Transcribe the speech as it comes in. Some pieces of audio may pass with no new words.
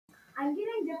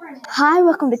Hi,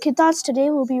 welcome to Kid Thoughts. Today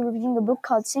we'll be reviewing a book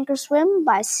called Sink or Swim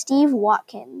by Steve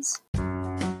Watkins.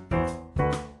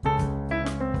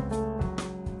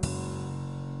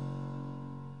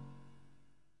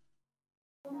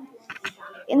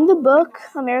 In the book,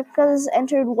 America's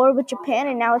entered war with Japan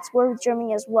and now it's war with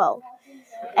Germany as well.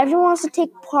 Everyone wants to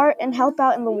take part and help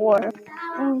out in the war.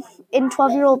 In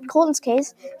 12-year-old Colton's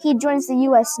case, he joins the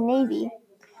U.S. Navy.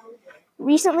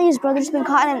 Recently, his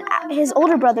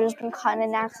older brother has been caught in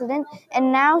an accident,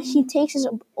 and now he takes his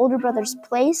older brother's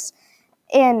place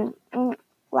and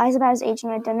lies about his age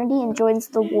and identity and joins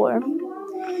the war.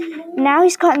 Now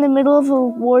he's caught in the middle of a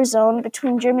war zone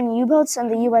between German U-boats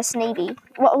and the U.S. Navy.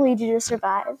 What will he do to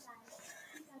survive?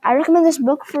 I recommend this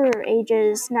book for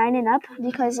ages 9 and up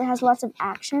because it has lots of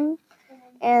action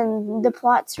and the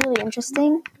plot's really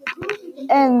interesting,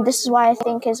 and this is why I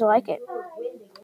think kids will like it.